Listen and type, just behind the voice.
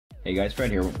Hey guys, Fred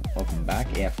here. Welcome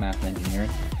back, AF Math and Engineering.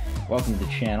 Welcome to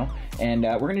the channel. And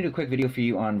we're going to do a quick video for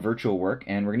you on virtual work,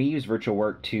 and we're going to use virtual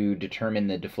work to determine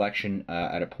the deflection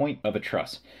at a point of a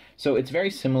truss. So it's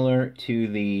very similar to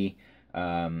the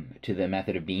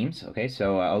method of beams. Okay,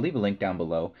 so I'll leave a link down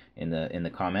below in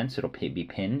the comments. It'll be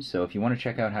pinned. So if you want to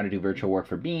check out how to do virtual work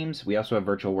for beams, we also have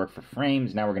virtual work for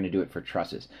frames. Now we're going to do it for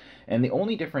trusses. And the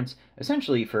only difference,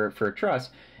 essentially, for a truss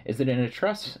is that in a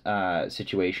truss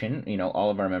situation, you know,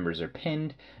 all of our members are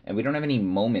pinned, and we don't have any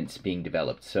moments being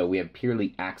developed. So we have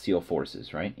purely axial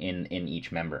forces, right, in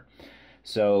each member.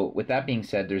 So with that being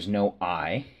said, there's no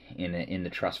I in the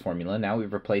truss formula. Now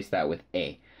we've replaced that with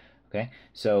A. Okay,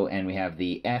 so, and we have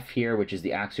the F here, which is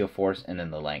the axial force, and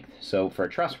then the length. So for a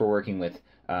truss, we're working with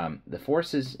the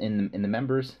forces in the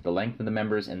members, the length of the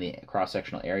members, and the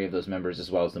cross-sectional area of those members, as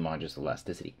well as the modulus of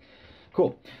elasticity.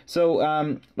 Cool.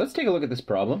 So let's take a look at this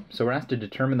problem. So we're asked to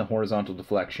determine the horizontal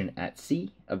deflection at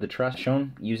C of the truss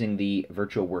shown using the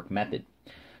virtual work method.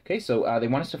 Okay, so they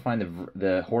want us to find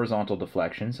the horizontal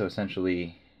deflection. So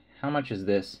essentially, how much is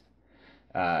this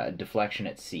deflection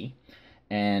at C?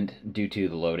 And due to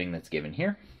the loading that's given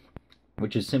here,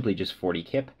 which is simply just 40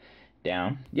 kip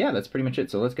down. Yeah, that's pretty much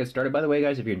it. So let's get started. By the way,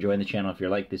 guys, if you're enjoying the channel, if you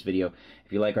like this video,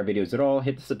 if you like our videos at all,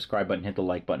 hit the subscribe button, hit the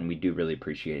like button. We do really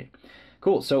appreciate it.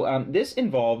 Cool. So this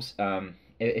involves,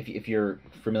 if you're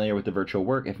familiar with the virtual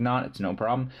work, if not, it's no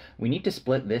problem. We need to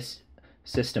split this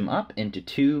system up into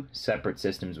two separate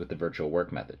systems with the virtual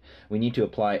work method. We need to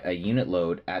apply a unit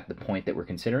load at the point that we're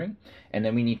considering, and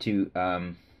then we need to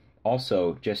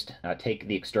also just take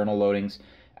the external loadings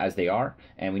as they are,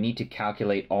 and we need to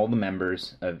calculate all the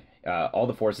members of all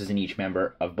the forces in each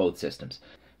member of both systems.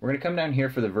 We're going to come down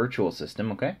here for the virtual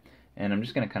system, okay? And I'm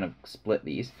just going to kind of split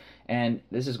these, and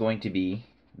this is going to be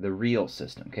the real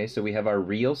system, okay? So we have our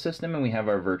real system and we have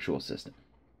our virtual system.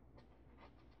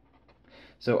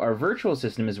 So our virtual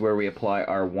system is where we apply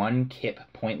our 1 kip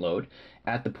point load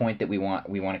at the point that we want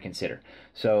to consider.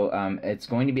 So it's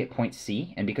going to be at point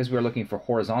C, and because we're looking for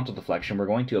horizontal deflection, we're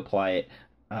going to apply it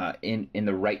in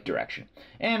the right direction.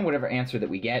 And whatever answer that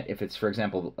we get, if it's, for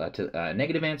example, a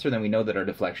negative answer, then we know that our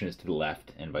deflection is to the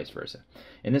left and vice versa.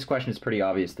 In this question, it's pretty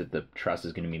obvious that the truss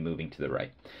is going to be moving to the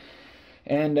right.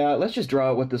 And let's just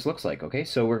draw out what this looks like, okay?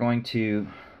 So we're going to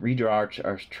redraw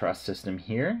our truss system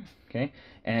here, okay?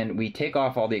 And we take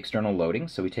off all the external loading,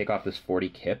 so we take off this 40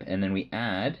 kip, and then we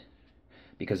add,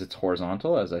 because it's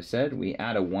horizontal, as I said, we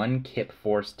add a 1 kip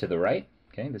force to the right,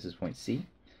 okay? This is point C.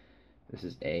 This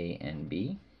is A and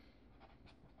B.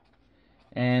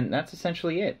 And that's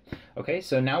essentially it. Okay,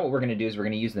 so now what we're going to do is we're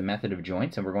going to use the method of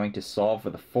joints, and we're going to solve for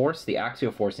the force, the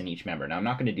axial force in each member. Now, I'm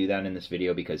not going to do that in this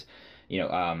video because, you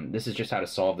know, this is just how to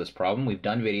solve this problem. We've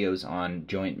done videos on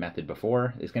joint method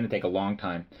before. It's going to take a long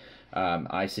time.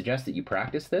 I suggest that you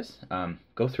practice this,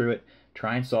 go through it,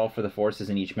 try and solve for the forces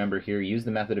in each member here, use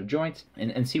the method of joints,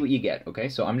 and see what you get, okay?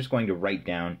 So I'm just going to write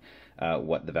down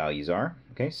what the values are,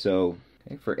 okay? So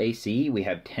for AC, we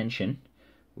have tension.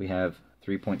 We have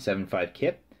 3.75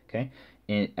 kip, okay?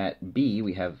 At B,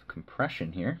 we have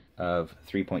compression here of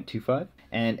 3.25.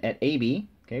 And at AB,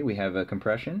 okay, we have a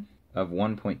compression of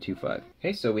 1.25.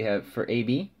 Okay, so we have for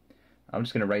AB, I'm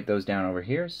just going to write those down over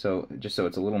here, so just so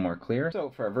it's a little more clear. So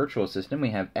for our virtual system,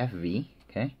 we have FV,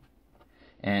 okay?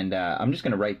 And I'm just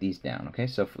going to write these down, okay?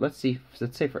 So let's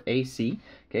say for AC,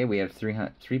 okay, we have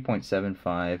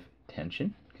 3.75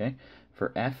 tension, okay? For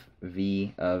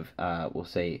FV of, we'll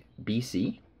say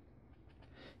BC,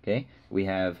 okay, we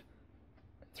have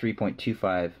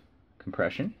 3.25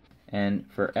 compression. And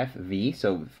for FV,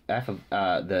 so F of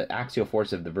the axial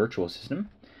force of the virtual system,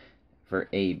 for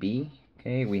AB,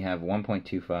 okay, we have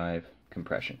 1.25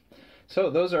 compression. So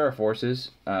those are our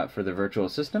forces for the virtual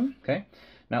system, okay?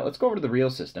 Now let's go over to the real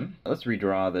system. Let's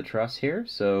redraw the truss here.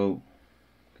 So,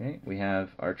 okay, we have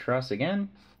our truss again,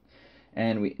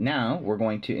 and now we're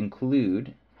going to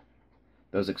include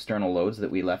those external loads that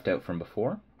we left out from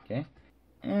before, okay?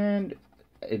 And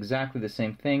exactly the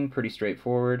same thing, pretty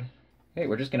straightforward. Okay,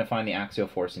 we're just going to find the axial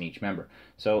force in each member.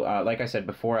 So like I said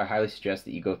before, I highly suggest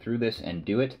that you go through this and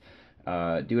do it.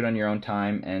 Do it on your own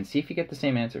time and see if you get the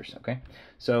same answers, okay?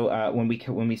 So when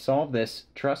we solve this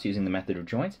truss using the method of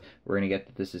joints, we're going to get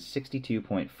that this is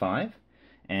 62.5,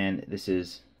 and this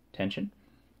is tension.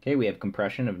 Okay, we have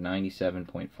compression of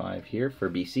 97.5 here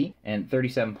for BC, and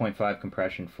 37.5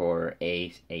 compression for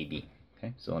AB.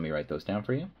 Okay, so let me write those down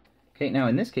for you. Okay, now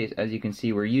in this case, as you can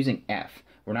see, we're using F.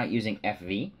 We're not using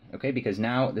FV, okay, because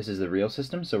now this is the real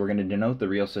system, so we're going to denote the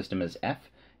real system as F,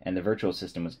 and the virtual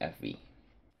system was FV.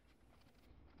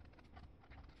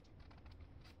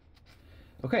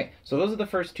 Okay, so those are the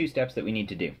first two steps that we need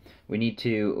to do. We need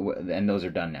to, and those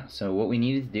are done now. So what we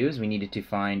needed to do is we needed to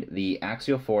find the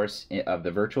axial force of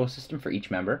the virtual system for each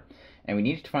member, and we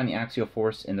needed to find the axial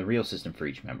force in the real system for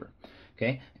each member.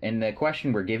 Okay, in the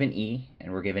question we're given E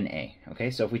and we're given A.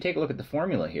 Okay, so if we take a look at the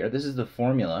formula here, this is the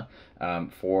formula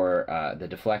for the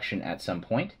deflection at some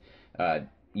point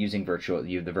using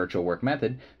the virtual work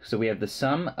method. So we have the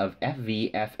sum of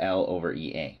FV FL over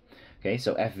EA. Okay,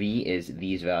 so FV is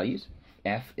these values,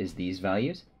 F is these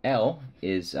values, L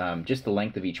is just the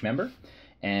length of each member,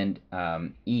 and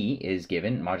E is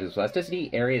given modulus elasticity,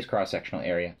 area is cross-sectional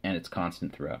area, and it's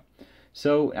constant throughout.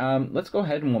 So let's go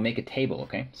ahead and we'll make a table,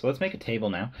 okay? So let's make a table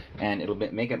now, and it'll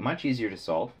make it much easier to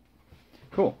solve.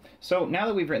 Cool. So now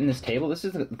that we've written this table, this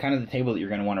is kind of the table that you're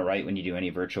going to want to write when you do any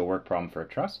virtual work problem for a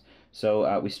truss.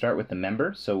 So we start with the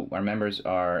member. So our members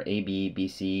are AB,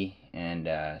 BC, and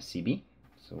CB.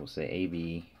 So we'll say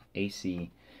AB,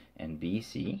 AC, and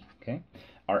BC, okay?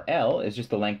 Our L is just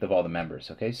the length of all the members,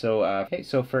 okay? So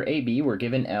so for AB, we're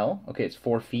given L, okay, it's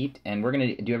 4 feet, and we're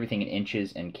going to do everything in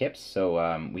inches and kips,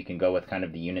 so we can go with kind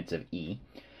of the units of E.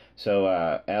 So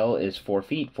L is 4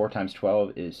 feet, 4 times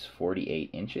 12 is 48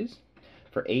 inches.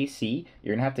 For AC,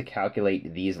 you're going to have to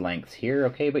calculate these lengths here,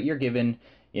 okay, but you're given,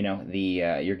 you know,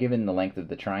 you're given the length of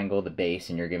the triangle, the base,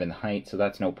 and you're given the height, so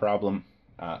that's no problem.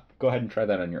 Go ahead and try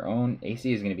that on your own.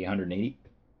 AC is going to be 180.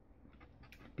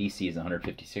 BC is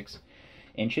 156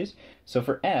 inches. So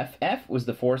for F, F was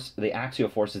the axial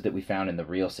forces that we found in the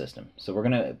real system. So we're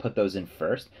going to put those in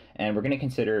first, and we're going to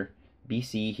consider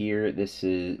BC here.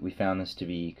 We found this to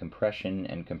be compression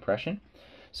and compression.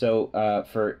 So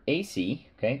for AC,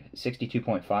 okay,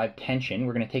 62.5, tension,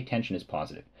 we're going to take tension as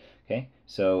positive. Okay,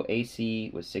 so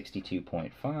AC was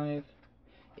 62.5,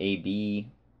 AB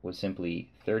was simply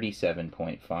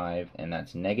 37.5, and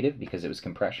that's negative because it was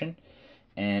compression.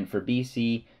 And for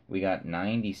BC, we got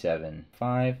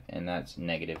 97.5, and that's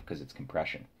negative because it's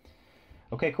compression.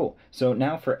 Okay, cool. So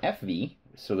now for FV,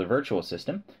 so the virtual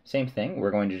system, same thing.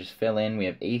 We're going to just fill in. We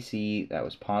have AC, that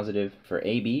was positive. For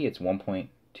AB, it's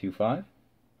 1.25,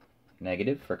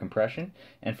 negative for compression.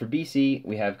 And for BC,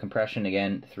 we have compression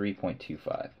again,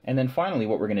 3.25. And then finally,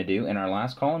 what we're going to do in our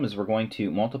last column is we're going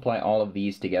to multiply all of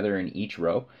these together in each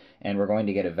row, and we're going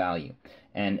to get a value.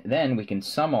 And then we can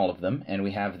sum all of them, and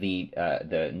we have the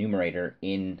numerator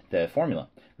in the formula.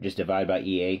 We just divide by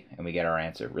EA, and we get our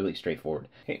answer. Really straightforward.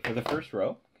 Okay, for the first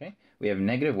row, okay, we have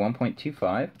negative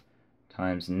 1.25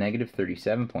 times negative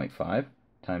 37.5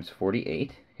 times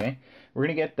 48. Okay, we're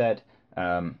going to get that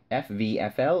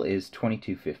FVFL is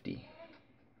 2250.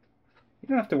 You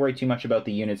don't have to worry too much about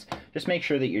the units. Just make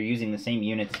sure that you're using the same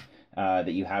units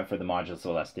that you have for the modulus of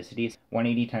elasticity.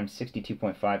 180 times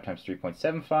 62.5 times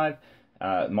 3.75.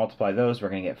 Multiply those, we're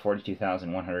going to get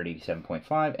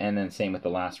 42,187.5, and then same with the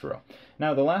last row.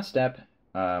 Now the last step,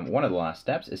 one of the last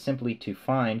steps, is simply to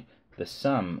find the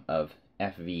sum of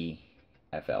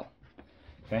FVFL.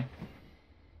 Okay?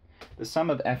 The sum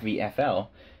of FVFL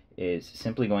is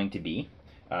simply going to be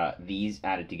these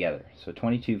added together. So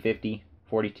 2250,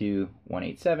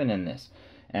 42,187, and this.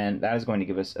 And that is going to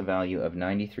give us a value of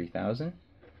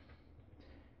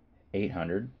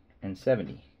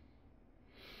 93,870.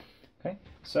 Okay,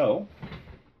 so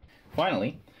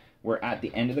finally, we're at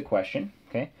the end of the question.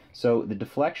 Okay, so the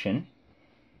deflection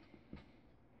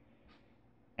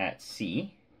at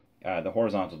C, the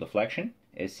horizontal deflection,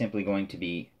 is simply going to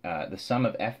be the sum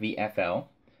of FVFL,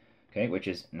 okay, which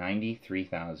is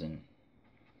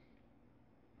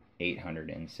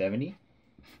 93,870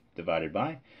 divided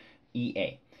by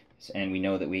EA. And we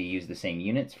know that we use the same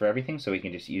units for everything, so we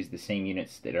can just use the same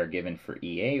units that are given for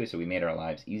EA, so we made our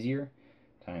lives easier,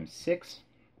 times 6,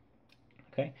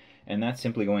 okay, and that's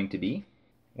simply going to be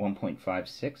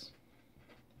 1.56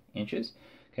 inches,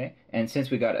 okay, and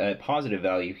since we got a positive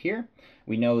value here,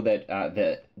 we know that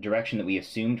the direction that we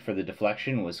assumed for the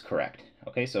deflection was correct,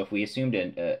 okay, so if we assumed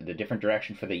the different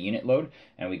direction for the unit load,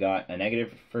 and we got a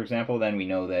negative, for example, then we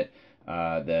know that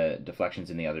the deflection's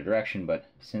in the other direction, but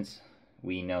since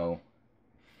we know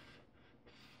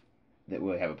that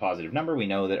we have a positive number, we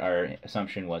know that our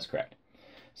assumption was correct.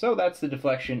 So that's the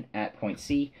deflection at point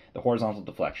C, the horizontal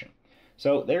deflection.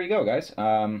 So there you go, guys.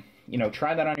 You know,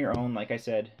 try that on your own. Like I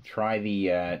said, try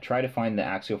to find the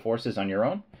axial forces on your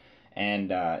own,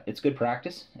 and it's good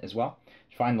practice as well.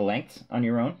 Find the lengths on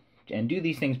your own, and do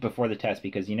these things before the test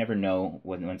because you never know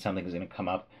when something is going to come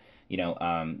up, you know,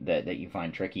 that you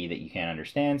find tricky, that you can't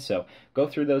understand. So go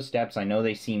through those steps. I know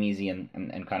they seem easy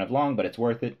and kind of long, but it's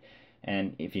worth it.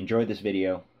 And if you enjoyed this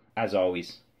video, as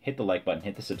always, hit the like button,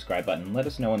 hit the subscribe button, let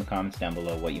us know in the comments down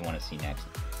below what you want to see next.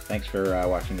 Thanks for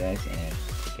watching, guys, and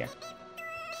take care.